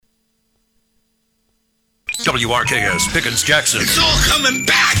WRKS Pickens Jackson. It's all coming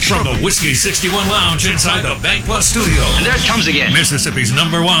back! From the Whiskey 61 Lounge inside the Bank Plus studio. And there it comes again. Mississippi's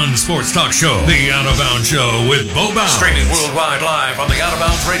 #1 sports talk show. The Out of Bounds Show with Bo Bounds. Streaming worldwide live on the Out of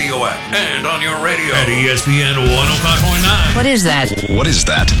Bounds radio app and on your radio. At ESPN 105.9. What is that? What is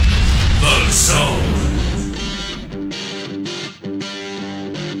that? The Zone.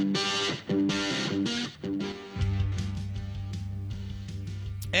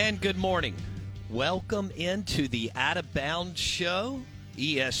 And good morning. Welcome into the Out of Bounds Show,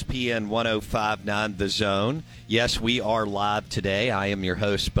 ESPN 105.9 The Zone. Yes, we are live today. I am your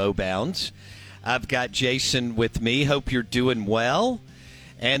host, Bo Bounds. I've got Jason with me. Hope you're doing well.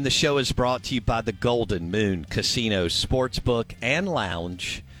 And the show is brought to you by the Golden Moon Casino Sportsbook and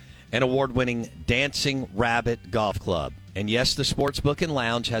Lounge, an award-winning Dancing Rabbit Golf Club. And yes, the Sportsbook and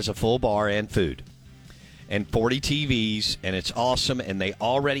Lounge has a full bar and food and 40 TVs, and it's awesome, and they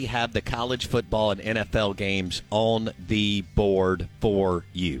already have the college football and NFL games on the board for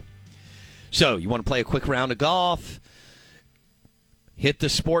you. So you want to play a quick round of golf, hit the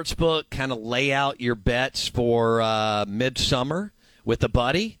sports book, kind of lay out your bets for midsummer with a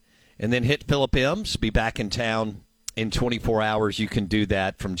buddy, and then hit Phillip M's, be back in town in 24 hours. You can do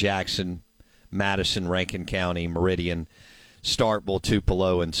that from Jackson, Madison, Rankin County, Meridian, Starkville,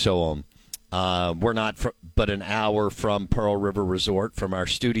 Tupelo, and so on. We're not but an hour from Pearl River Resort from our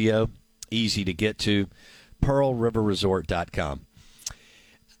studio. Easy to get to, pearlriverresort.com.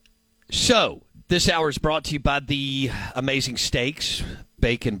 So, this hour is brought to you by the amazing steaks,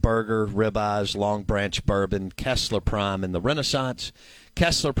 bacon burger, ribeyes, Long Branch bourbon, Kessler Prime, and the Renaissance,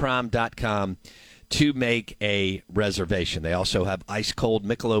 KesslerPrime.com to make a reservation. They also have ice cold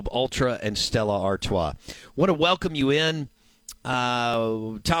Michelob Ultra and Stella Artois. Want to welcome you in.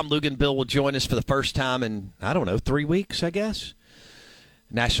 Tom Luginbill will join us for the first time in, 3 weeks, I guess.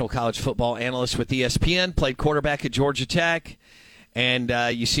 National college football analyst with ESPN, played quarterback at Georgia Tech, and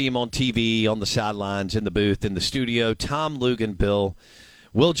you see him on TV, on the sidelines, in the booth, in the studio. Tom Luginbill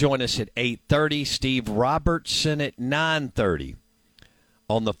will join us at 8:30. Steve Robertson at 9:30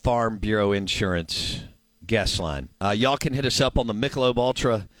 on the Farm Bureau Insurance guest line. Y'all can hit us up on the Michelob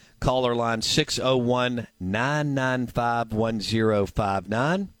Ultra caller line,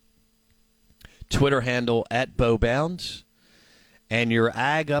 601-995-1059. Twitter handle at BoBounds. And your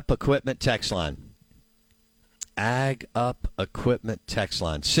Ag Up Equipment text line. Ag Up Equipment text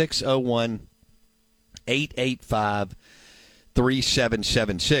line,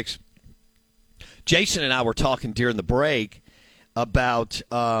 601-885-3776. Jason and I were talking during the break about,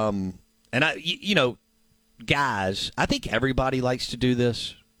 guys, I think everybody likes to do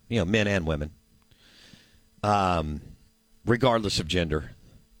this. Men and women, regardless of gender.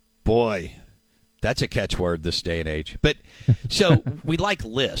 Boy, that's a catchword this day and age. But so we like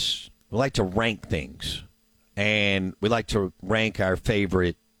lists. We like to rank things. And we like to rank our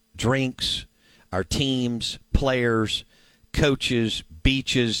favorite drinks, our teams, players, coaches,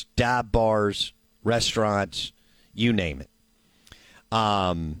 beaches, dive bars, restaurants, you name it.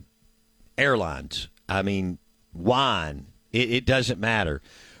 Airlines. Wine. It doesn't matter.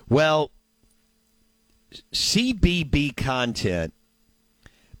 Well, CBB content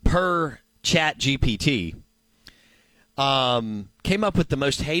per ChatGPT came up with the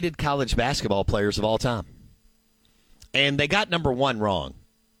most hated college basketball players of all time. And they got number 1 wrong.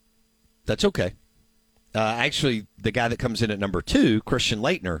 That's okay. Actually, the guy that comes in at number 2, Christian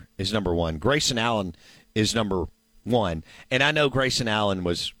Laettner, is number 1. Grayson Allen is number 1. And I know Grayson Allen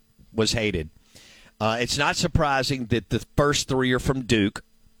was hated. It's not surprising that the first 3 are from Duke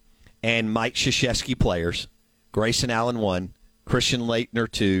and Mike Krzyzewski players. Grayson Allen 1, Christian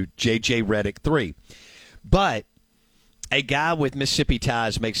Laettner 2, J.J. Redick 3. But a guy with Mississippi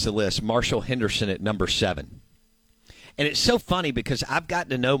ties makes the list, Marshall Henderson at number 7. And it's so funny because I've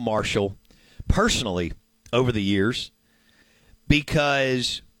gotten to know Marshall personally over the years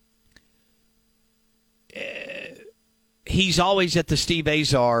because he's always at the Steve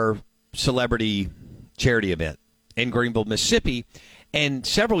Azar celebrity charity event in Greenville, Mississippi. And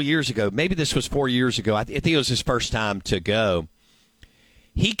several years ago, maybe this was 4 years ago, I think it was his first time to go,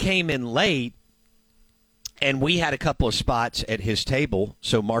 he came in late, and we had a couple of spots at his table.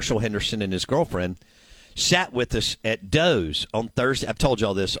 So Marshall Henderson and his girlfriend sat with us at Doe's on Thursday. I've told you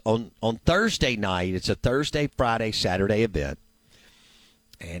all this. On Thursday night, it's a Thursday, Friday, Saturday event.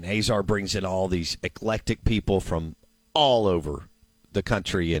 And Azar brings in all these eclectic people from all over the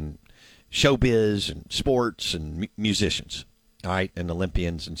country and showbiz and sports and musicians, all right, and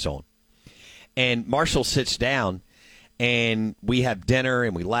Olympians and so on. And Marshall sits down, and we have dinner,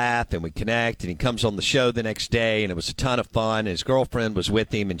 and we laugh, and we connect, and he comes on the show the next day, and it was a ton of fun. His girlfriend was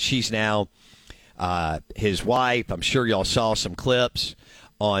with him, and she's now his wife. I'm sure y'all saw some clips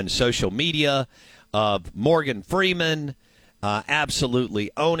on social media of Morgan Freeman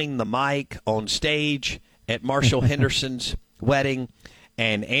absolutely owning the mic on stage at Marshall Henderson's wedding,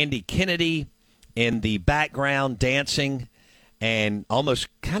 and Andy Kennedy in the background dancing, and almost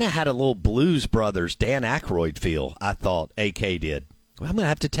kind of had a little Blues Brothers Dan Aykroyd feel, I thought AK did. Well, I'm going to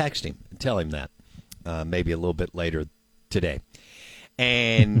have to text him and tell him that maybe a little bit later today.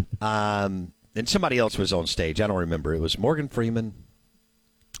 And and somebody else was on stage. I don't remember. It was Morgan Freeman.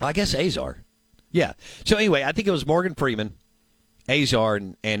 I guess Azar. Yeah. So anyway, I think it was Morgan Freeman, Azar,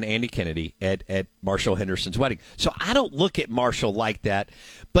 and Andy Kennedy at Marshall Henderson's wedding. So I don't look at Marshall like that,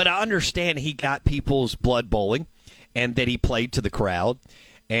 but I understand he got people's blood boiling and that he played to the crowd,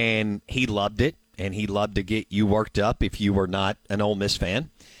 and he loved it, and he loved to get you worked up if you were not an Ole Miss fan.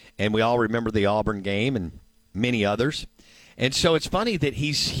 And we all remember the Auburn game and many others. And so it's funny that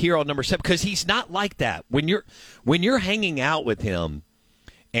he's here on number 7 because he's not like that. When you're hanging out with him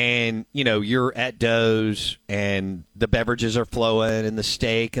and, you know, you're at Doe's and the beverages are flowing and the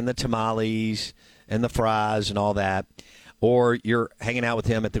steak and the tamales and the fries and all that, or you're hanging out with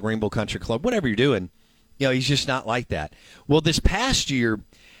him at the Greenville Country Club, whatever you're doing, you know, he's just not like that. Well, this past year,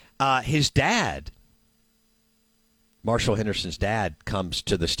 his dad, Marshall Henderson's dad, comes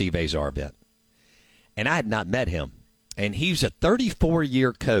to the Steve Azar event. And I had not met him. And he's a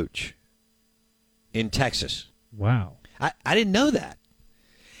 34-year coach in Texas. Wow. I didn't know that.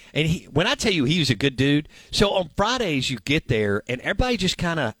 And when I tell you he was a good dude, so on Fridays you get there and everybody just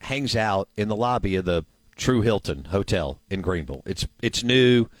kind of hangs out in the lobby of the True Hilton Hotel in Greenville. It's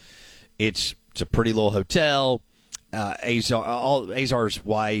new. It's a pretty little hotel. Azar's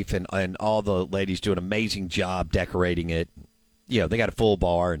wife and all the ladies do an amazing job decorating it. You know, they got a full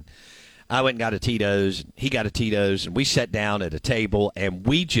bar, and I went and got a Tito's, and he got a Tito's, and we sat down at a table, and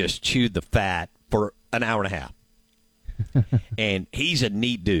we just chewed the fat for an hour and a half. And he's a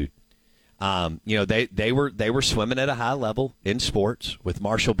neat dude. You know, they were swimming at a high level in sports, with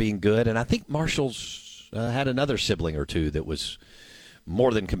Marshall being good, and I think Marshall's had another sibling or two that was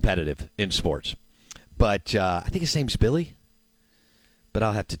more than competitive in sports. But I think his name's Billy, but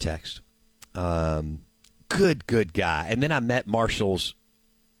I'll have to text. Good guy. And then I met Marshall's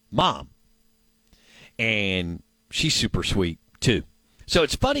mom, and she's super sweet, too. So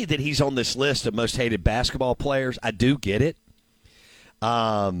it's funny that he's on this list of most hated basketball players. I do get it.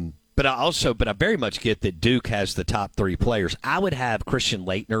 But I very much get that Duke has the top 3 players. I would have Christian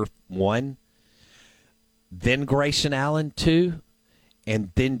Laettner 1, then Grayson Allen 2,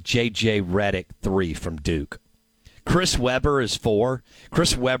 and then J.J. Redick 3 from Duke. Chris Webber is 4.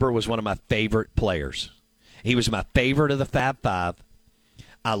 Chris Webber was one of my favorite players. He was my favorite of the Fab Five.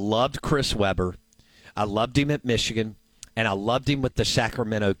 I loved Chris Webber. I loved him at Michigan, and I loved him with the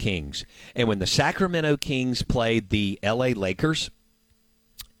Sacramento Kings. And when the Sacramento Kings played the L.A. Lakers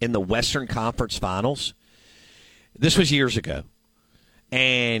in the Western Conference Finals, this was years ago,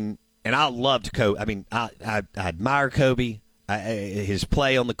 and I loved Kobe. I mean, I admire Kobe, his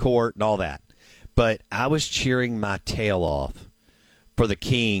play on the court and all that. But I was cheering my tail off for the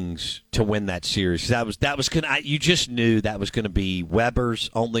Kings to win that series. That was gonna. You just knew that was going to be Webber's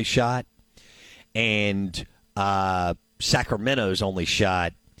only shot and Sacramento's only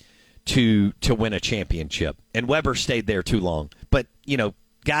shot to win a championship. And Webber stayed there too long. But you know,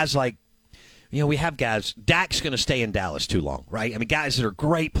 guys like, you know, we have guys. Dak's going to stay in Dallas too long, right? I mean, guys that are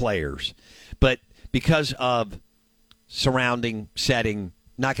great players, but because of surrounding setting,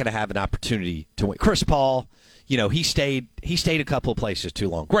 not going to have an opportunity to win. Chris Paul, you know, he stayed a couple of places too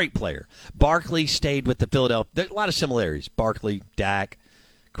long. Great player. Barkley stayed with the Philadelphia. There's a lot of similarities. Barkley, Dak,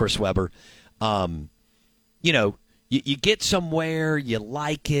 Chris Webber. You know, you get somewhere, you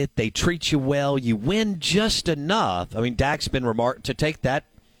like it, they treat you well, you win just enough. I mean, Dak's been remarkable to take that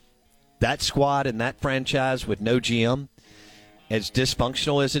squad and that franchise with no GM, as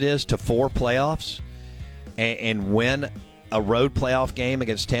dysfunctional as it is, to 4 playoffs and win a road playoff game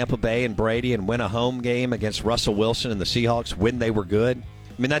against Tampa Bay and Brady and win a home game against Russell Wilson and the Seahawks when they were good.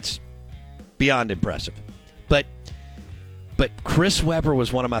 I mean, that's beyond impressive. But Chris Webber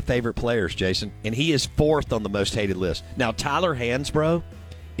was one of my favorite players, Jason, and he is 4th on the most hated list. Now, Tyler Hansbrough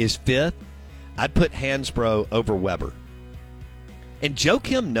is 5th. I'd put Hansbrough over Webber. And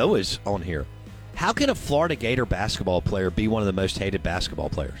Joakim Noah's on here. How can a Florida Gator basketball player be one of the most hated basketball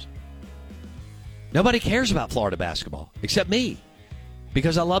players? Nobody cares about Florida basketball except me,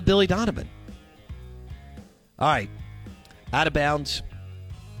 because I love Billy Donovan. All right, Out of Bounds,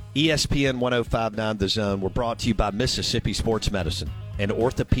 ESPN 105.9 The Zone. We're brought to you by Mississippi Sports Medicine and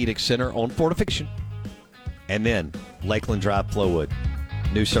Orthopedic Center on Fortification. And then Lakeland Drive, Flowood,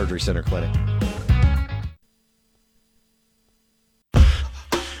 New Surgery Center Clinic.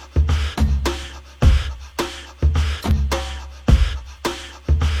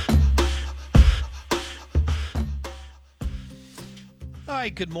 All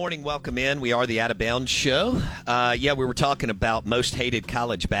right, good morning. Welcome in. We are the Out of Bounds Show. We were talking about most hated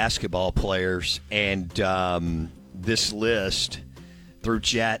college basketball players, and this list through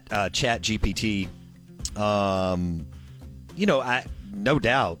Chat GPT. No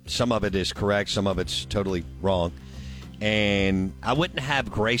doubt some of it is correct, some of it's totally wrong. And I wouldn't have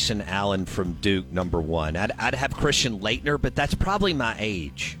Grayson Allen from Duke number one. I'd have Christian Laettner, but that's probably my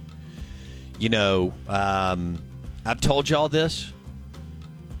age. I've told y'all this.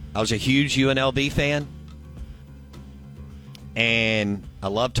 I was a huge UNLV fan, and I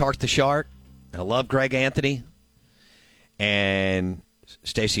love Tark the Shark, and I love Greg Anthony, and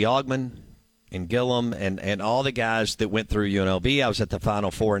Stacey Augmon, and Gillum, and all the guys that went through UNLV. I was at the Final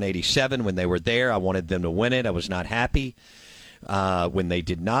Four in '87 when they were there. I wanted them to win it. I was not happy when they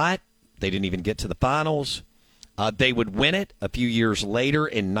did not. They didn't even get to the finals. They would win it a few years later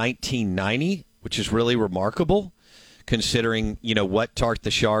in 1990, which is really remarkable, considering, what Tark the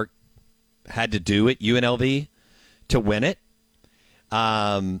Shark had to do at UNLV to win it.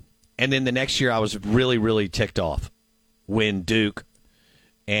 And then the next year I was really, really ticked off when Duke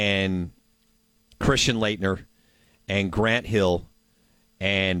and Christian Laettner and Grant Hill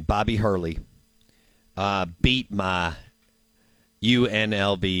and Bobby Hurley beat my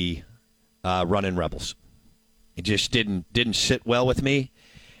UNLV running Rebels. It just didn't sit well with me.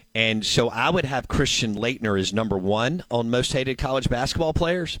 And so I would have Christian Laettner as number one on most hated college basketball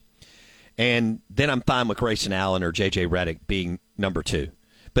players. And then I'm fine with Grayson Allen or J.J. Redick being number two.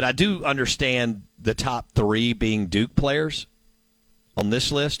 But I do understand the top three being Duke players on this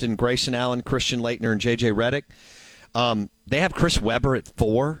list, and Grayson Allen, Christian Laettner, and J.J. Redick. They have Chris Webber at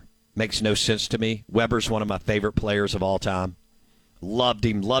 4. Makes no sense to me. Webber's one of my favorite players of all time. Loved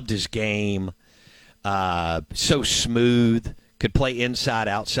him, loved his game. So smooth. Could play inside,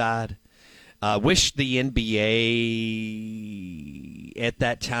 outside. Wish the NBA at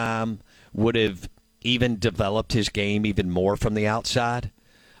that time would have even developed his game even more from the outside.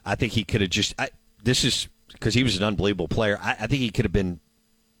 I think he could have this is because he was an unbelievable player. I think he could have been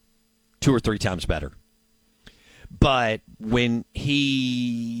 2 or 3 times better. But when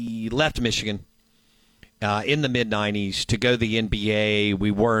he left Michigan in the mid-'90s to go to the NBA,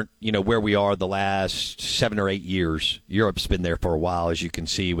 we weren't, where we are the last 7 or 8 years. Europe's been there for a while, as you can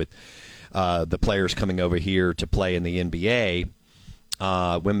see, with the players coming over here to play in the NBA.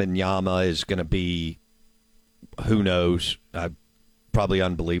 Wembanyama is going to be, who knows, probably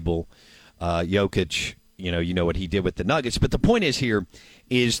unbelievable. Jokic, you know what he did with the Nuggets. But the point is here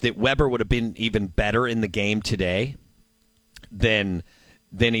is that Webber would have been even better in the game today than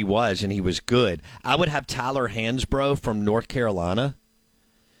he was, and he was good. I would have Tyler Hansbrough from North Carolina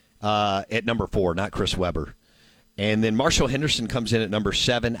at number 4, not Chris Webber. And then Marshall Henderson comes in at number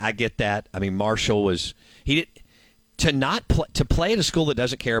 7. I get that. I mean, Marshall was to play at a school that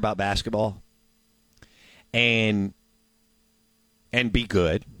doesn't care about basketball and be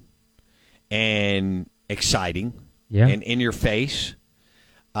good and exciting and in your face.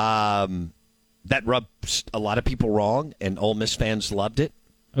 That rubbed a lot of people wrong, and Ole Miss fans loved it.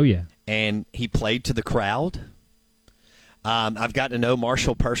 Oh, yeah. And he played to the crowd. I've gotten to know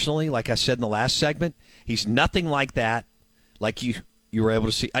Marshall personally, like I said in the last segment. He's nothing like that, like you were able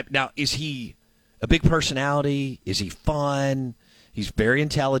to see. Now, is he a big personality? Is he fun? He's very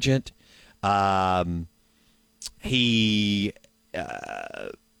intelligent. Super.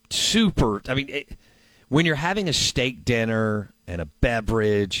 I mean, when you're having a steak dinner and a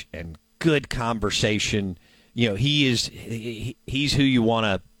beverage and good conversation, he's who you want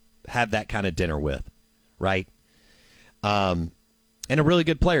to have that kind of dinner with, right? And a really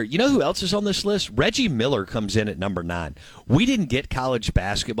good player. You know who else is on this list? Reggie Miller comes in at number 9. We didn't get college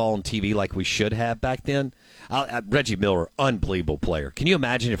basketball on TV like we should have back then. Reggie Miller, unbelievable player. Can you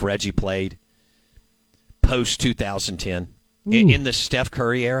imagine if Reggie played post-2010 in the Steph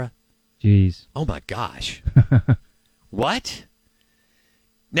Curry era? Jeez. Oh, my gosh. What?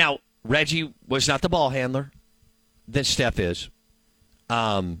 Now, Reggie was not the ball handler that Steph is.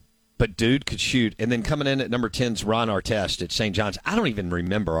 But dude could shoot. And then coming in at number 10 is Ron Artest at St. John's. I don't even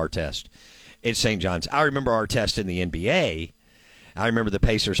remember Artest at St. John's. I remember Artest in the NBA. I remember the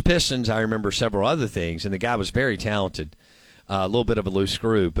Pacers Pistons. I remember several other things. And the guy was very talented. A little bit of a loose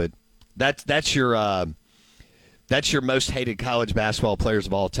screw. But that's your most hated college basketball players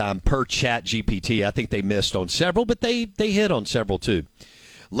of all time per Chat GPT. I think they missed on several, but they hit on several too.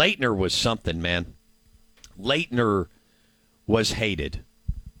 Laettner was something, man. Laettner was hated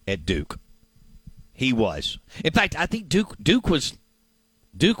at Duke. He was. In fact, I think Duke was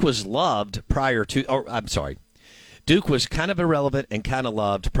loved prior to, or I'm sorry, Duke was kind of irrelevant and kind of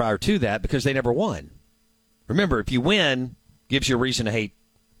loved prior to that because they never won. Remember, if you win, gives you a reason to hate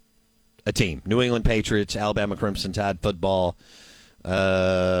a team. New England Patriots, Alabama Crimson Tide football,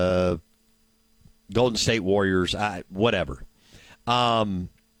 Golden State Warriors, whatever.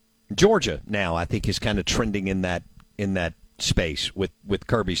 Georgia now, I think, is kind of trending in that space with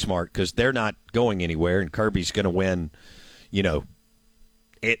Kirby Smart, because they're not going anywhere, and Kirby's going to win.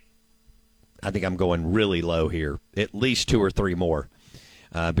 I think I'm going really low here, at least 2 or 3 more,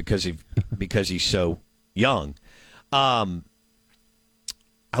 because he's so young.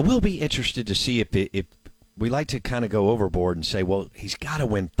 I will be interested to see if we like to kind of go overboard and say, well, he's got to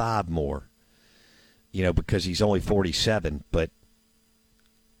win 5 more, because he's only 47. But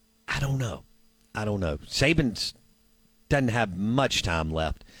I don't know. Saban doesn't have much time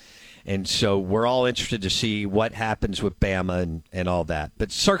left. And so we're all interested to see what happens with Bama and all that.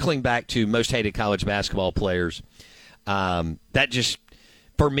 But circling back to most hated college basketball players, that just,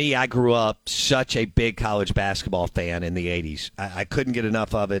 for me, I grew up such a big college basketball fan in the 80s. I couldn't get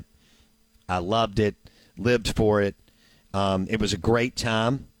enough of it. I loved it, lived for it. It was a great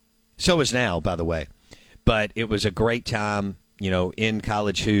time. So is now, by the way. But it was a great time, in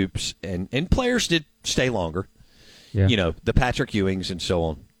college hoops. And players did stay longer. Yeah. The Patrick Ewings and so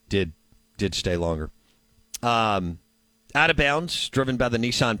on did stay longer. Out of Bounds, driven by the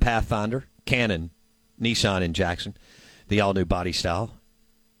Nissan Pathfinder, Canon Nissan in Jackson, the all-new body style,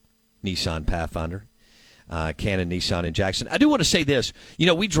 Nissan Pathfinder, Canon Nissan in Jackson. I do want to say this.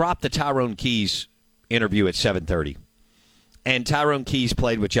 We dropped the Tyrone Keys interview at 7:30, and Tyrone Keys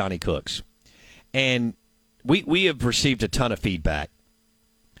played with Johnny Cooks. And we have received a ton of feedback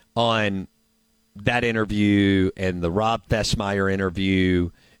on that interview and the Rob Thesmeyer interview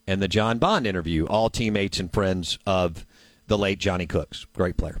and the John Bond interview, all teammates and friends of the late Johnny Cooks.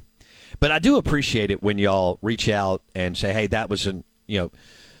 Great player. But I do appreciate it when y'all reach out and say, hey, that was a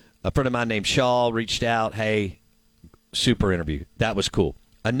friend of mine named Shaw reached out. Hey, super interview. That was cool.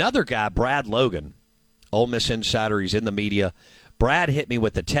 Another guy, Brad Logan, Ole Miss insider, he's in the media. Brad hit me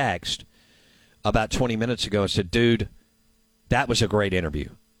with a text about 20 minutes ago and said, dude, that was a great interview.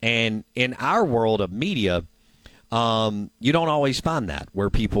 And in our world of media, you don't always find that, where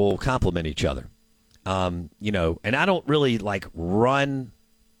people compliment each other. And I don't really run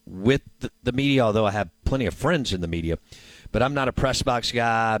with the media, although I have plenty of friends in the media. But I'm not a press box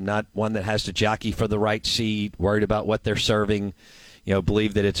guy. I'm not one that has to jockey for the right seat, worried about what they're serving,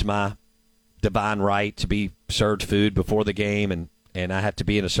 believe that it's my divine right to be served food before the game, and I have to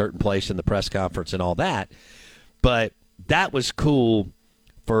be in a certain place in the press conference and all that. But that was cool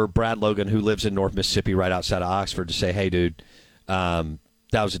for Brad Logan, who lives in North Mississippi right outside of Oxford, to say, hey, dude, that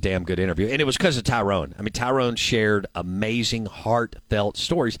was a damn good interview. And it was because of Tyrone. I mean, Tyrone shared amazing, heartfelt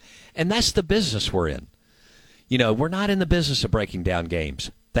stories, and that's the business we're in. We're not in the business of breaking down games,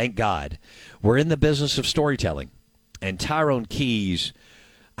 thank God. We're in the business of storytelling. And Tyrone Keys,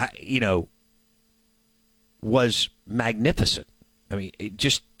 was magnificent. I mean,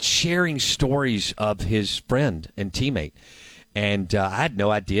 just sharing stories of his friend and teammate. And I had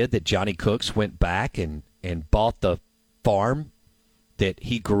no idea that Johnny Cooks went back and bought the farm that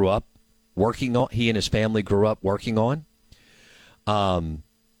he grew up working on. He and his family grew up working on.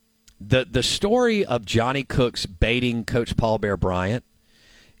 The story of Johnny Cooks baiting Coach Paul Bear Bryant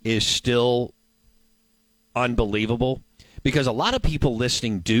is still unbelievable, because a lot of people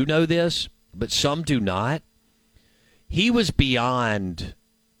listening do know this, but some do not. He was beyond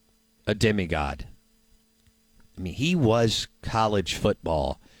a demigod. I mean, he was college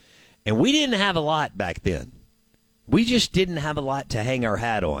football. And we didn't have a lot back then. We just didn't have a lot to hang our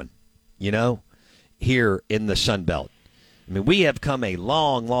hat on, here in the Sun Belt. I mean, we have come a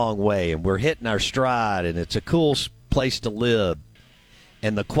long, long way, and we're hitting our stride, and it's a cool place to live.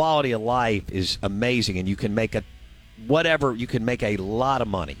 And the quality of life is amazing, and you can make you can make a lot of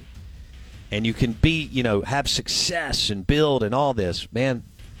money. And you can have success and build and all this. Man,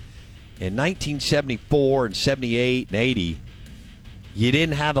 in 1974 and 78 and 80, you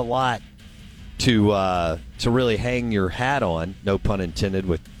didn't have a lot to really hang your hat on, no pun intended,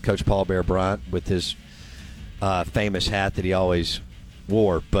 with Coach Paul Bear Bryant with his famous hat that he always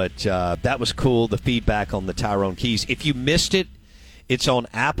wore. But that was cool, the feedback on the Tyrone Keys. If you missed it, it's on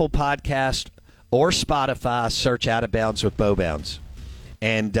Apple Podcast or Spotify. Search Out of Bounds with Bo Bounds.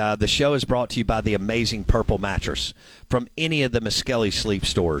 And the show is brought to you by the amazing Purple Mattress from any of the Muskelly sleep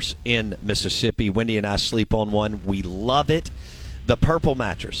stores in Mississippi. Wendy and I sleep on one. We love it. The Purple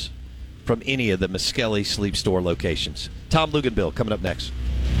Mattress from any of the Muskelly sleep store locations. Tom Luginbill coming up next.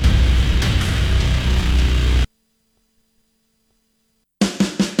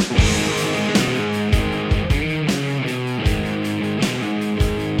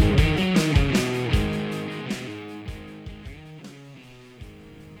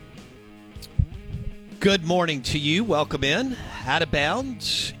 Good morning to you. Welcome in. Out of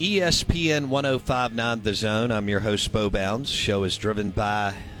Bounds, ESPN 105.9 The Zone. I'm your host, Bo Bounds. Show is driven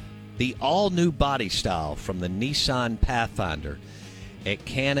by the all-new body style from the Nissan Pathfinder at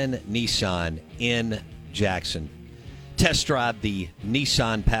Cannon Nissan in Jackson. Test drive the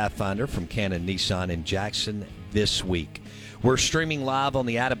Nissan Pathfinder from Cannon Nissan in Jackson this week. We're streaming live on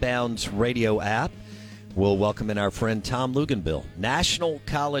the Out of Bounds radio app. We'll welcome in our friend Tom Luginbill, national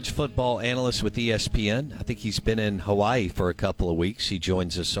college football analyst with ESPN. I think he's been in Hawaii for a couple of weeks. He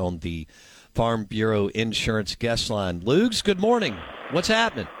joins us on the Farm Bureau Insurance guest line. Lugs, good morning. What's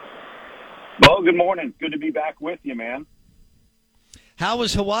happening? Well, good morning. Good to be back with you, man. How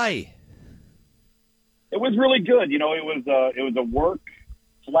was Hawaii? It was really good. You know, it was a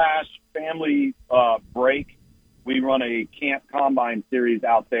work/family break. We run a camp combine series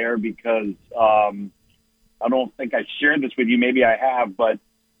out there because I don't think I shared this with you. Maybe I have, but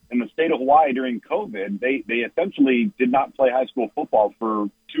in the state of Hawaii during COVID, they essentially did not play high school football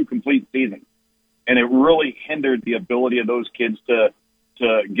for 2 complete seasons. And it really hindered the ability of those kids to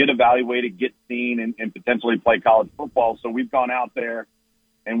get evaluated, get seen, and potentially play college football. So we've gone out there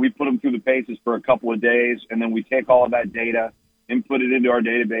and we put them through the paces for a couple of days, and then we take all of that data and put it into our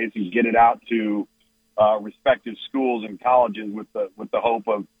database and get it out to respective schools and colleges with the hope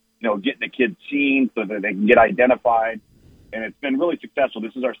of, you know, getting the kids seen so that they can get identified. And it's been really successful.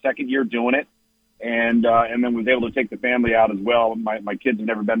 This is our second year doing it. And then was able to take the family out as well. My kids have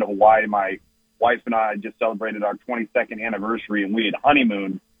never been to Hawaii. My wife and I just celebrated our 22nd anniversary, and we had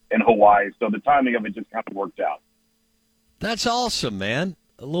honeymoon in Hawaii. So the timing of it just kind of worked out. That's awesome, man.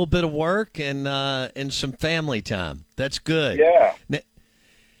 A little bit of work and some family time. That's good. Yeah. Now,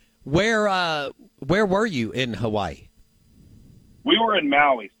 where were you in Hawaii? We were in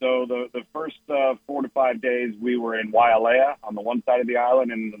Maui. So the first 4 to 5 days we were in Wailea on the one side of the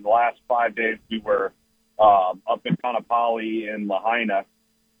island, and in the last 5 days we were up in Kaanapali in Lahaina.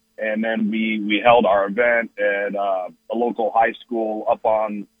 And then we held our event at a local high school up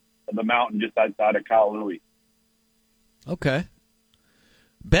on the mountain just outside of Kailui. Okay.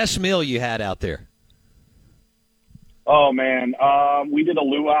 Best meal you had out there? Oh, man. We did a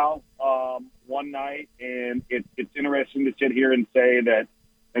luau one night, and it's interesting to sit here and say that,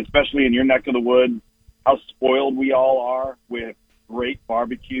 especially in your neck of the woods, how spoiled we all are with great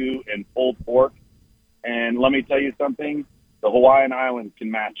barbecue and pulled pork. And let me tell you something, the Hawaiian Islands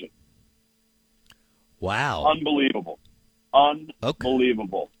can match it. Wow. Unbelievable.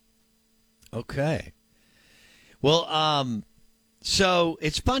 Unbelievable. Okay. Well, so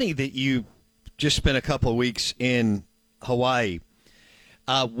it's funny that you just spent a couple of weeks in Hawaii.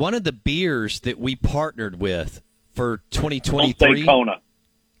 One of the beers that we partnered with for 2023. Don't say Kona.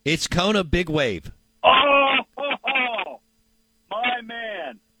 It's Kona Big Wave. Oh, my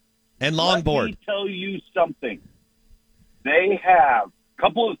man. And Longboard. Let me tell you something. They have a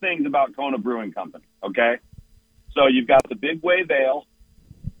couple of things about Kona Brewing Company, okay? So you've got the Big Wave Ale,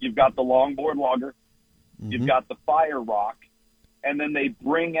 you've got the Longboard Lager, you've got the Fire Rock, and then they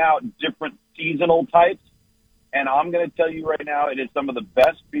bring out different seasonal types. And I'm going to tell you right now, it is some of the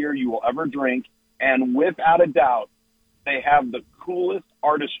best beer you will ever drink. And without a doubt, they have the coolest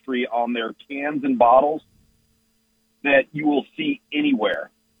artistry on their cans and bottles that you will see anywhere.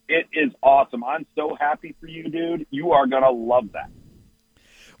 It is awesome. I'm so happy for you, dude. You are going to love that.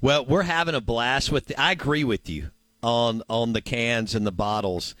 Well, we're having a blast with I agree with you on the cans and the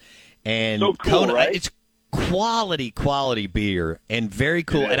bottles. And so cool, Kona, right? It's quality beer and very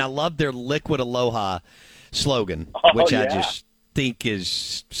cool. And I love their Liquid Aloha slogan, which I just think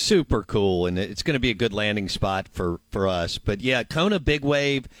is super cool, and it's going to be a good landing spot for us. But yeah, Kona Big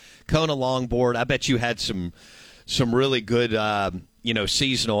Wave, Kona Longboard. I bet you had some really good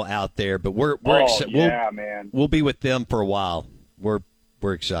seasonal out there. But we're man, we'll be with them for a while. We're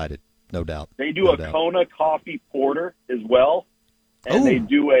excited, no doubt. They do Kona coffee porter as well, and they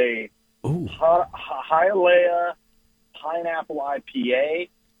do a Hialeah pineapple IPA.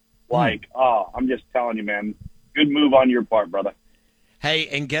 I'm just telling you, man, good move on your part, brother. Hey,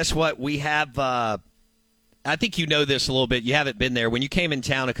 and guess what? We have, I think you know this a little bit. You haven't been there. When you came in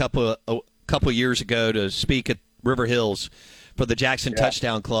town a couple years ago to speak at River Hills for the Jackson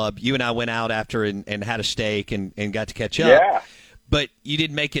Touchdown Club, you and I went out after and had a steak and got to catch up. Yeah. But you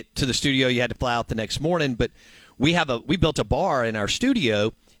didn't make it to the studio. You had to fly out the next morning. But we built a bar in our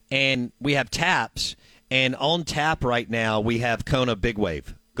studio, and we have taps. And on tap right now, we have Kona Big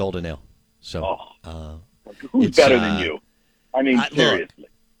Wave Golden Ale. So, who's better than you? I mean, seriously.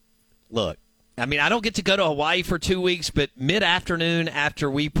 Look, I mean, I don't get to go to Hawaii for 2 weeks, but mid-afternoon after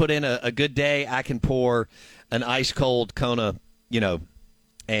we put in a good day, I can pour an ice-cold Kona,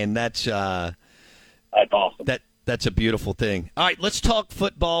 and that's That's awesome. That's a beautiful thing. All right, let's talk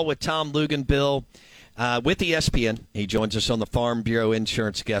football with Tom Luginbill with ESPN. He joins us on the Farm Bureau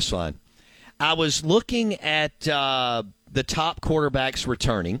Insurance guest line. I was looking at the top quarterbacks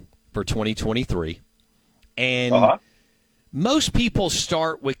returning for 2023, and most people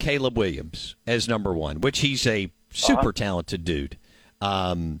start with Caleb Williams as number one, which he's a super talented dude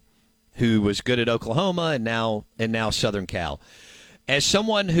who was good at Oklahoma and now Southern Cal. As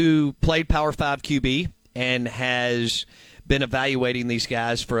someone who played Power 5 QB and has been evaluating these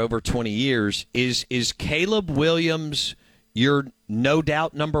guys for over 20 years, is Caleb Williams your no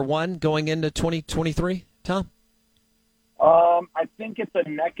doubt number one going into 2023, Tom? I think it's a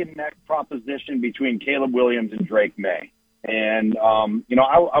neck-and-neck proposition between Caleb Williams and Drake May. And,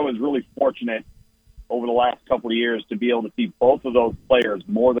 I was really fortunate over the last couple of years to be able to see both of those players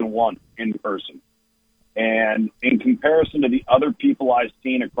more than once in person. And in comparison to the other people I've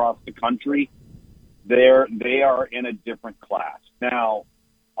seen across the country, they are in a different class. Now,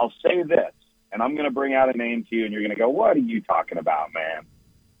 I'll say this, and I'm going to bring out a name to you, and you're going to go, what are you talking about, man?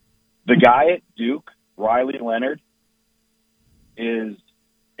 The guy at Duke, Riley Leonard, is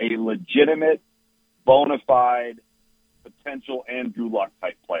a legitimate, bona fide, potential Andrew Luck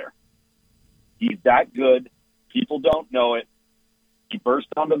type player. He's that good. People don't know it. He burst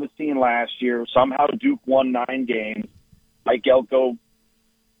onto the scene last year. Somehow Duke won 9 games. Mike Elko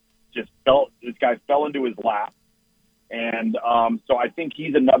this guy fell into his lap. And so I think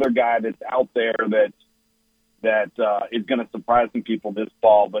he's another guy that's out there that is going to surprise some people this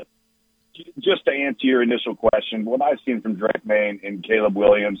fall. But just to answer your initial question, what I've seen from Drake May and Caleb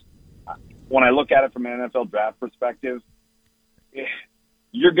Williams, when I look at it from an NFL draft perspective,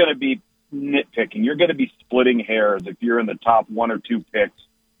 you're going to be nitpicking. You're going to be splitting hairs if you're in the top 1 or 2 picks.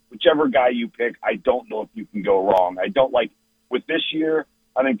 Whichever guy you pick, I don't know if you can go wrong. I don't like with this year.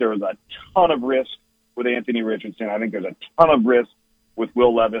 I think there was a ton of risk with Anthony Richardson. I think there's a ton of risk with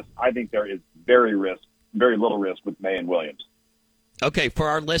Will Levis. I think there is very little risk with May and Williams. Okay, for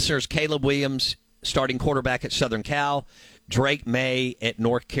our listeners, Caleb Williams, starting quarterback at Southern Cal, Drake May at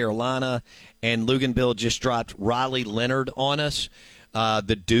North Carolina, and Luginbill just dropped Riley Leonard on us,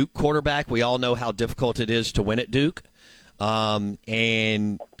 the Duke quarterback. We all know how difficult it is to win at Duke.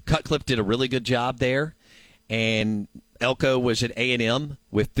 And Cutcliffe did a really good job there. And Elko was at A&M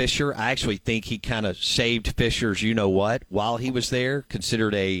with Fisher. I actually think he kind of saved Fisher's you-know-what while he was there,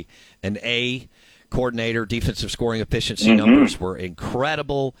 considered an A coordinator. Defensive scoring efficiency numbers were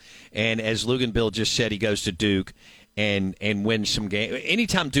incredible. And as Luginbill just said, he goes to Duke and wins some games.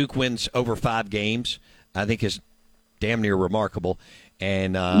 Anytime Duke wins over 5 games, I think is damn near remarkable.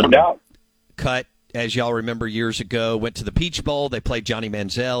 And no doubt. Cut, as y'all remember years ago, went to the Peach Bowl. They played Johnny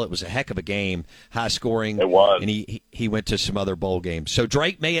Manziel. It was a heck of a game, high scoring. It was. And he went to some other bowl games. So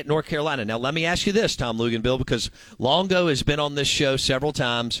Drake May at North Carolina. Now let me ask you this, Tom Luginbill, because Longo has been on this show several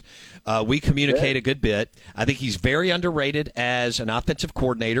times. We communicate a good bit. I think he's very underrated as an offensive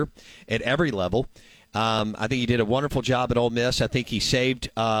coordinator at every level. I think he did a wonderful job at Ole Miss. I think he saved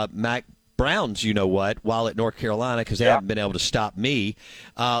Mac Brown's you-know-what while at North Carolina because they haven't been able to stop me.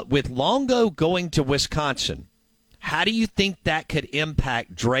 With Longo going to Wisconsin, how do you think that could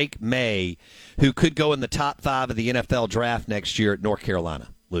impact Drake May, who could go in the top 5 of the NFL draft next year at North Carolina?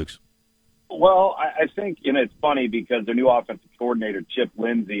 Luke? Well, I think, it's funny because their new offensive coordinator, Chip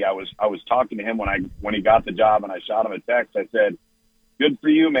Lindsey, I was talking to him when he got the job, and I shot him a text. I said, good for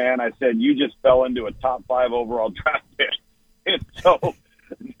you, man. I said, you just fell into a top 5 overall draft pick. And so,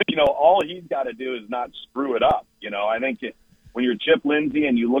 all he's got to do is not screw it up. I think when you're Chip Lindsey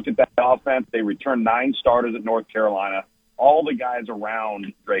and you look at that offense, they returned 9 starters at North Carolina. All the guys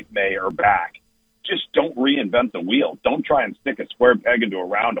around Drake May are back. Just don't reinvent the wheel. Don't try and stick a square peg into a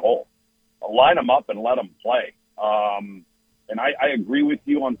round hole. Line them up and let them play. And I agree with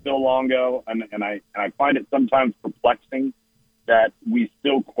you on Phil Longo, and I find it sometimes perplexing that we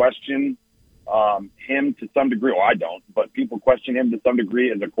still question him to some degree. Well, I don't, but people question him to some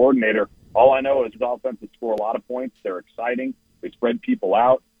degree as a coordinator. All I know is his offenses score a lot of points. They're exciting. They spread people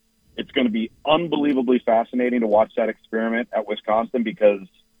out. It's going to be unbelievably fascinating to watch that experiment at Wisconsin because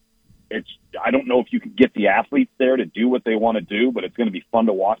I don't know if you can get the athletes there to do what they want to do, but it's going to be fun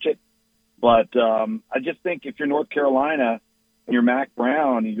to watch it. But I just think if you're North Carolina and you're Mac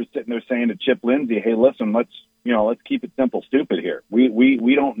Brown and you're sitting there saying to Chip Lindsey, hey, listen, let's keep it simple, stupid here.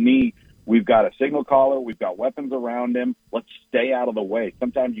 We don't need. We've got a signal caller. We've got weapons around him. Let's stay out of the way.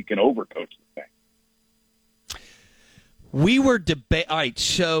 Sometimes you can overcoach the thing. We were All right,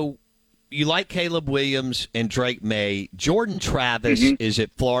 so you like Caleb Williams and Drake May. Jordan Travis is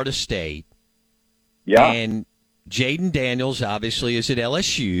at Florida State. Yeah. And Jaden Daniels obviously is at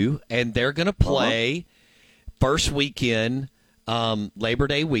LSU, and they're going to play first weekend, Labor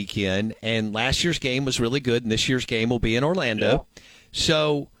Day weekend, and last year's game was really good, and this year's game will be in Orlando. Yeah.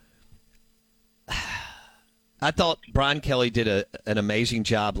 So I thought Brian Kelly did an amazing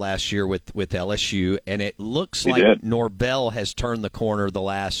job last year with LSU, and it looks like Norvell has turned the corner the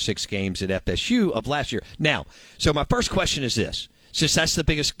last 6 games at FSU of last year. Now, so my first question is this, since that's the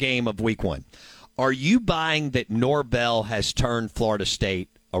biggest game of week 1. Are you buying that Norvell has turned Florida State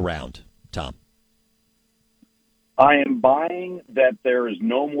around, Tom? I am buying that there is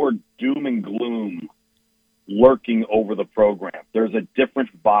no more doom and gloom lurking over the program. There's a different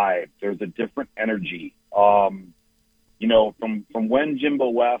vibe. There's a different energy. From when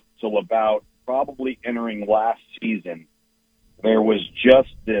Jimbo left till about probably entering last season, there was just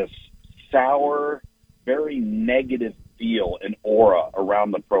this sour, very negative feel and aura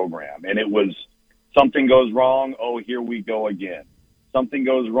around the program. And it was something goes wrong, oh, here we go again. Something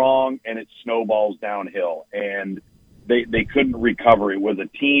goes wrong, and it snowballs downhill. And they couldn't recover. It was a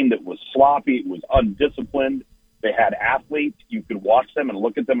team that was sloppy. It was undisciplined. They had athletes. You could watch them and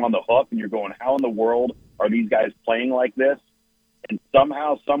look at them on the hoof, and you're going, how in the world are these guys playing like this? And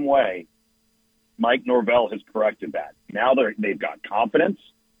somehow, some way, Mike Norvell has corrected that. Now they've got confidence.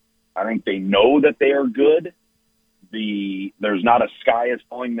 I think they know that they are good. There's not a sky is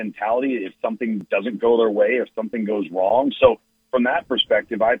falling mentality if something doesn't go their way or something goes wrong. So from that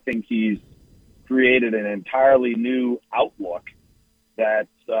perspective, I think he's created an entirely new outlook that's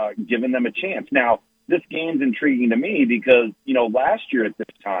given them a chance. Now, this game's intriguing to me because, last year at this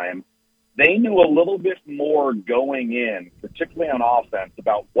time, they knew a little bit more going in, particularly on offense,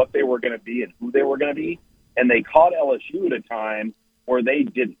 about what they were going to be and who they were going to be. And they caught LSU at a time where they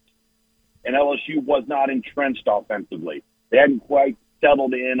didn't. And LSU was not entrenched offensively. They hadn't quite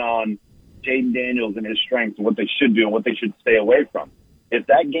settled in on Jaden Daniels and his strengths and what they should do and what they should stay away from. If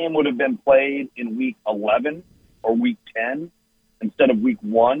that game would have been played in week 11 or week 10 instead of week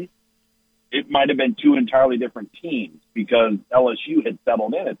 1, it might have been 2 entirely different teams because LSU had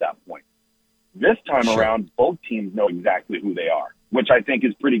settled in at that point. This time around, both teams know exactly who they are, which I think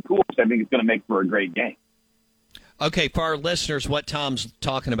is pretty cool because I think it's going to make for a great game. Okay, for our listeners, what Tom's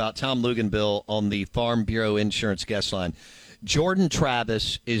talking about, Tom Luginbill on the Farm Bureau Insurance guest line. Jordan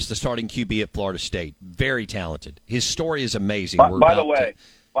Travis is the starting QB at Florida State. Very talented. His story is amazing. By the way,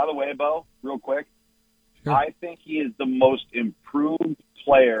 Bo, real quick, sure. I think he is the most improved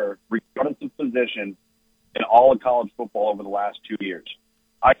player, regardless of position, in all of college football over the last 2 years.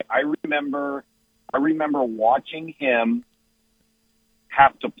 I remember watching him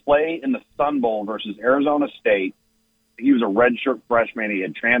have to play in the Sun Bowl versus Arizona State. He was a redshirt freshman. He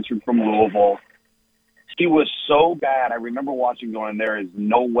had transferred from Louisville. He was so bad. I remember watching going, there is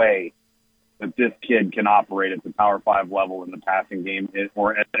no way that this kid can operate at the Power 5 level in the passing game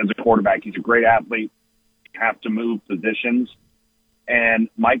or as a quarterback. He's a great athlete. You have to move positions. And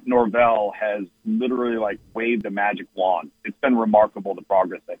Mike Norvell has literally waved a magic wand. It's been remarkable the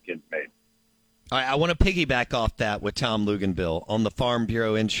progress that kid's made. All right, I want to piggyback off that with Tom Luginbill on the Farm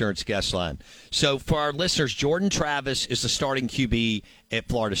Bureau Insurance guest line. So for our listeners, Jordan Travis is the starting QB at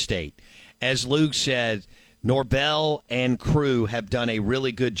Florida State. As Luke said, Norvell and crew have done a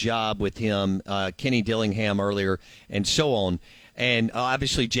really good job with him, Kenny Dillingham earlier, and so on. And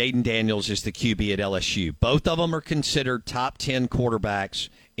obviously Jaden Daniels is the QB at LSU. Both of them are considered top 10 quarterbacks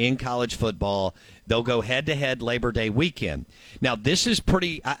in college football. They'll go head-to-head Labor Day weekend. Now, this is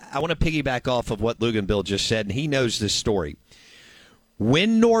pretty – I want to piggyback off of what Luginbill just said, and he knows this story.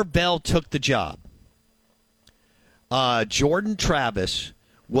 When Norvell took the job, Jordan Travis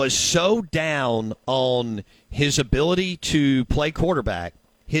was so down on his ability to play quarterback,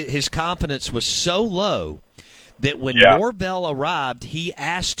 his confidence was so low that when Norvell arrived, he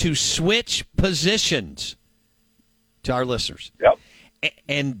asked to switch positions to our listeners. Yep.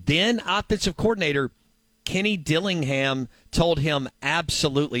 And then offensive coordinator Kenny Dillingham told him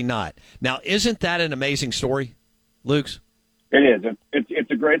absolutely not. Now, isn't that an amazing story, Luke's? It is.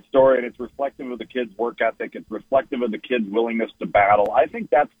 It's a great story, and it's reflective of the kid's work ethic. It's reflective of the kid's willingness to battle. I think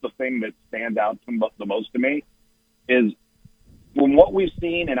that's the thing that stands out the most to me is from what we've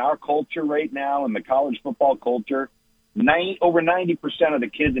seen in our culture right now, in the college football culture, over 90% of the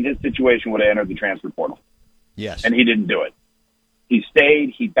kids in his situation would have entered the transfer portal. Yes. And he didn't do it. He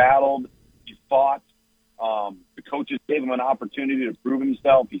stayed, he battled, he fought. The coaches gave him an opportunity to prove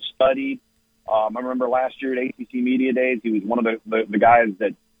himself. He studied. I remember last year at ACC Media Days, he was one of the guys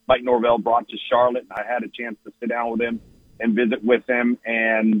that Mike Norvell brought to Charlotte, and I had a chance to sit down with him and visit with him.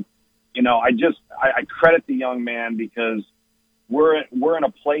 And, I credit the young man because we're in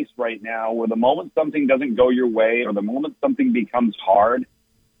a place right now where the moment something doesn't go your way or the moment something becomes hard,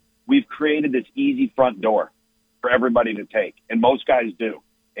 we've created this easy front door for everybody to take, and most guys do,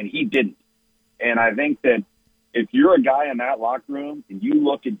 and he didn't. And I think that if you're a guy in that locker room and you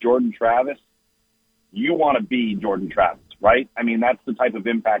look at Jordan Travis, you want to be Jordan Travis, right? I mean, that's the type of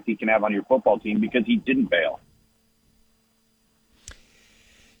impact he can have on your football team because he didn't bail.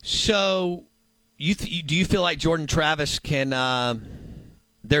 So do you feel like Jordan Travis can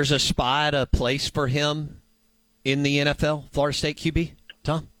there's a spot, a place for him in the NFL, Florida State QB,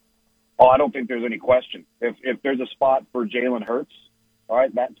 Tom? Oh, I don't think there's any question. If there's a spot for Jalen Hurts, all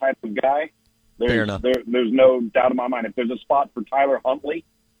right, that type of guy, there's no doubt in my mind. If there's a spot for Tyler Huntley,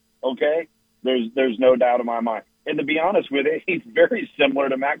 okay, there's no doubt in my mind. And to be honest with you, he's very similar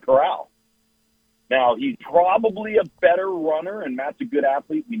to Matt Corral. Now, he's probably a better runner, and Matt's a good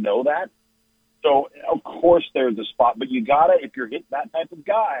athlete. We know that. So, of course, there's a spot. But you got to, if you're hitting that type of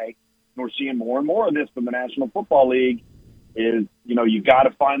guy, and we're seeing more and more of this from the National Football League, is, you got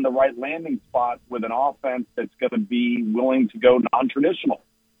to find the right landing spot with an offense that's going to be willing to go non-traditional.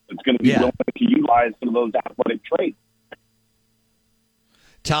 It's going to be willing to utilize some of those athletic traits.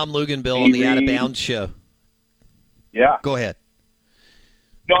 Tom Luginbill on the Out of Bounds show. Yeah. Go ahead.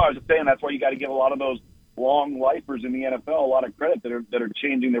 No, I was just saying that's why you got to give a lot of those long lifers in the NFL a lot of credit that are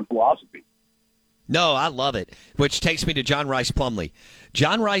changing their philosophy. No, I love it, which takes me to John Rice Plumlee.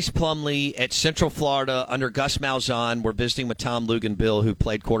 John Rice Plumlee at Central Florida under Gus Malzahn. We're visiting with Tom Luginbill, who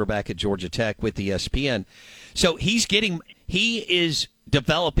played quarterback at Georgia Tech with ESPN. So he is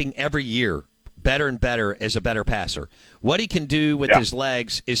developing every year better and better as a better passer. What he can do with his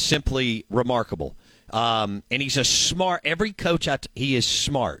legs is simply remarkable. And he's every coach, he is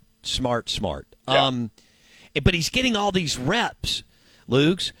smart. Yeah. But he's getting all these reps,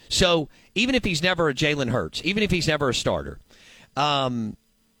 Lugs. So even if he's never a Jalen Hurts, even if he's never a starter, even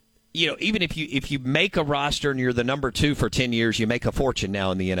if you make a roster and you're the number 2 for 10 years, you make a fortune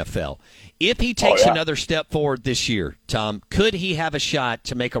now in the NFL. If he takes another step forward this year, Tom, could he have a shot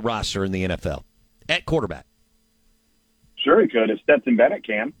to make a roster in the NFL at quarterback? Sure he could, if Stetson Bennett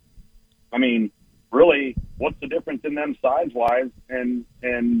can. I mean, really, what's the difference in them size-wise? And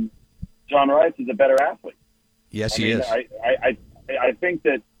John Rice is a better athlete. Yes, he is. I think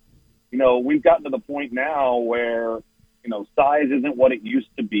that, we've gotten to the point now where, size isn't what it used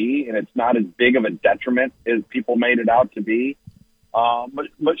to be, and it's not as big of a detriment as people made it out to be.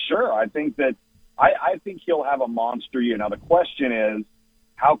 But sure, I think that I think he'll have a monster year. Now, the question is,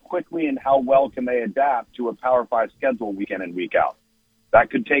 how quickly and how well can they adapt to a Power 5 schedule week in and week out? That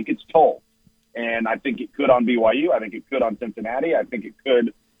could take its toll. And I think it could on BYU. I think it could on Cincinnati. I think it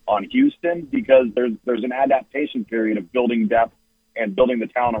could on Houston, because there's an adaptation period of building depth and building the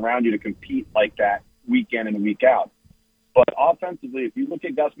talent around you to compete like that week in and week out. But offensively, if you look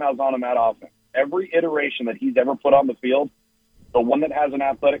at Gus Malzahn on that offense, every iteration that he's ever put on the field, the one that has an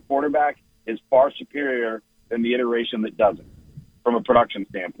athletic quarterback is far superior than the iteration that doesn't from a production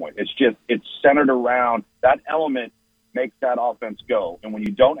standpoint. It's centered around that element makes that offense go. And when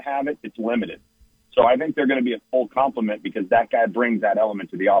you don't have it, it's limited. So I think they're going to be a full complement because that guy brings that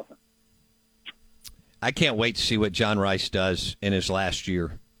element to the offense. I can't wait to see what John Rice does in his last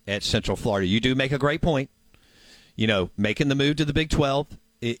year at Central Florida. You do make a great point. Making the move to the Big 12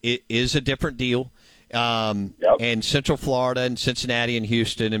 it is a different deal. And Central Florida and Cincinnati and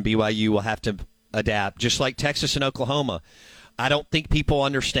Houston and BYU will have to adapt, just like Texas and Oklahoma. I don't think people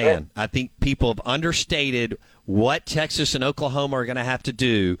understand. I think people have understated what Texas and Oklahoma are going to have to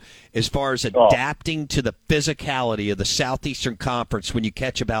do as far as adapting to the physicality of the Southeastern Conference when you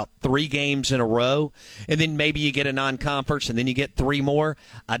catch about 3 games in a row, and then maybe you get a non-conference, and then you get 3 more.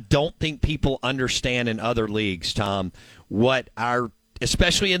 I don't think people understand in other leagues, Tom,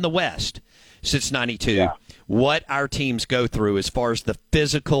 especially in the West since 92, what our teams go through as far as the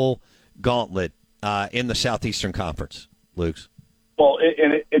physical gauntlet in the Southeastern Conference. Luke's. Well,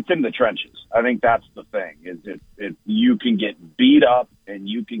 it's in the trenches. I think that's the thing. Is you can get beat up and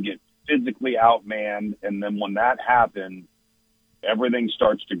you can get physically outmanned, and then when that happens, everything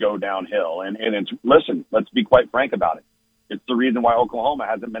starts to go downhill. And listen, let's be quite frank about it. It's the reason why Oklahoma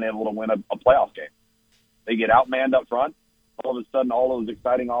hasn't been able to win a playoff game. They get outmanned up front. All of a sudden, all those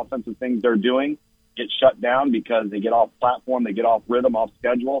exciting offensive things they're doing get shut down because they get off platform, they get off rhythm, off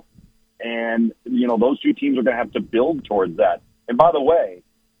schedule. And, those 2 teams are going to have to build towards that. And by the way,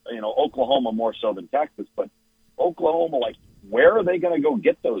 Oklahoma more so than Texas, but Oklahoma, where are they going to go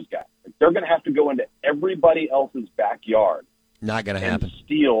get those guys? They're going to have to go into everybody else's backyard. Not going to happen.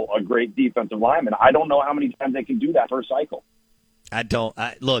 Steal a great defensive lineman. I don't know how many times they can do that per cycle. I don't.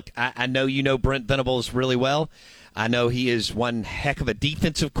 I know you know Brent Venables really well. I know he is one heck of a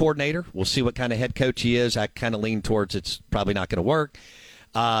defensive coordinator. We'll see what kind of head coach he is. I kind of lean towards it's probably not going to work.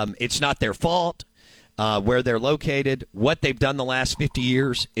 It's not their fault where they're located. What they've done the last 50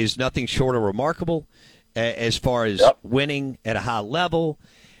 years is nothing short of remarkable as far as winning at a high level.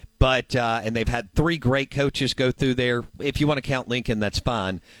 But and they've had 3 great coaches go through there. If you want to count Lincoln, that's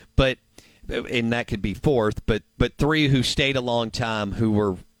fine. But and that could be 4th. But 3 who stayed a long time, who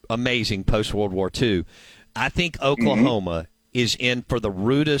were amazing post World War II. I think Oklahoma is in for the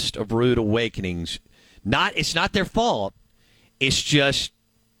rudest of rude awakenings. It's not their fault. It's just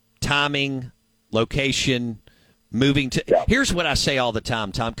timing, location, moving to. Yeah. Here's what I say all the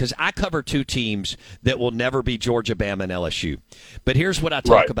time, Tom, because I cover 2 teams that will never be Georgia, Bama, and LSU. But here's what I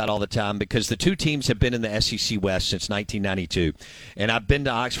talk about all the time, because the 2 teams have been in the SEC West since 1992. And I've been to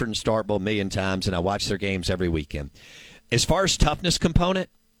Oxford and Starkville a million times, and I watch their games every weekend. As far as toughness component,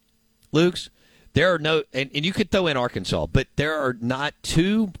 Luke's, there are no, and you could throw in Arkansas, but there are not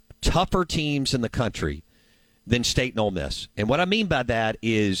 2 tougher teams in the country than State and Ole Miss. And what I mean by that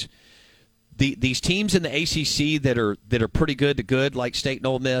is these teams in the ACC that are pretty good to good, like State and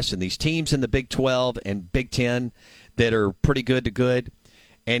Ole Miss, and these teams in the Big 12 and Big 10 that are pretty good to good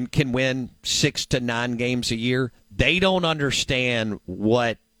and can win 6 to 9 games a year, they don't understand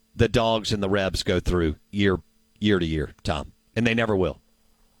what the Dogs and the Rebs go through year to year, Tom, and they never will.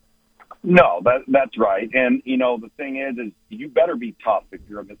 No, that's right. And, the thing is you better be tough if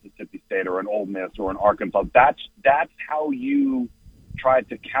you're a Mississippi State or an Ole Miss or an Arkansas. That's how you try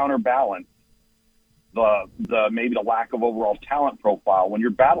to counterbalance the maybe the lack of overall talent profile when you're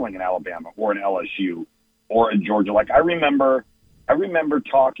battling an Alabama or an LSU or a Georgia. Like I remember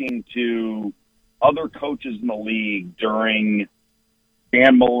talking to other coaches in the league during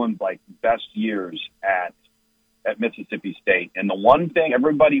Dan Mullen's best years at Mississippi State. And the one thing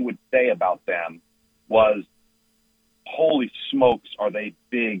everybody would say about them was, holy smokes, are they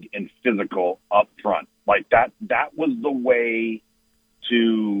big and physical up front. That was the way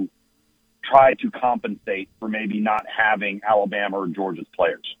to try to compensate for maybe not having Alabama or Georgia's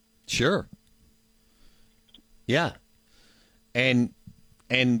players. Sure. Yeah. And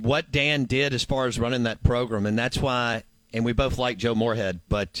what Dan did as far as running that program, and that's why, and we both like Joe Moorhead,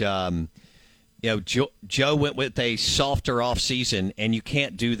 but Joe went with a softer offseason, and you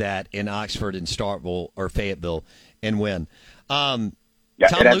can't do that in Oxford and Starkville or Fayetteville and win. Tom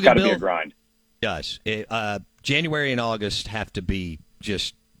that's got to be a Luginbill grind. Does. January and August have to be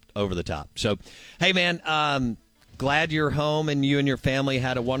just over the top. So, hey, man, glad you're home and you and your family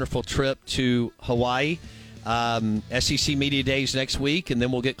had a wonderful trip to Hawaii. SEC Media Days next week, and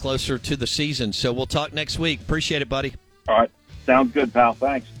then we'll get closer to the season. So we'll talk next week. Appreciate it, buddy. All right. Sounds good, pal.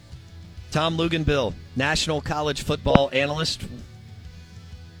 Thanks. Tom Luginbill, national college football analyst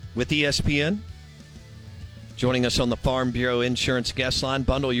with ESPN, joining us on the Farm Bureau Insurance guest line.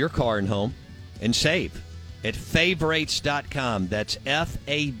 Bundle your car and home and save at favrates.com. That's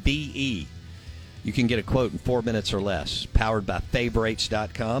F-A-V-E. You can get a quote in 4 minutes or less. Powered by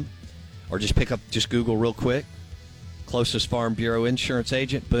favrates.com. Or just Google real quick. Closest Farm Bureau Insurance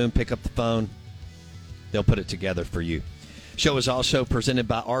agent. Boom, pick up the phone. They'll put it together for you. Show is also presented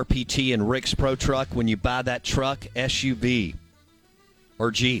by RPT and Rick's Pro Truck. When you buy that truck, SUV,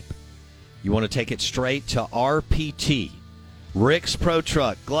 or Jeep, you want to take it straight to RPT. Rick's Pro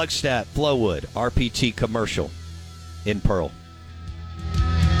Truck, Gluckstadt, Flowwood, RPT Commercial in Pearl.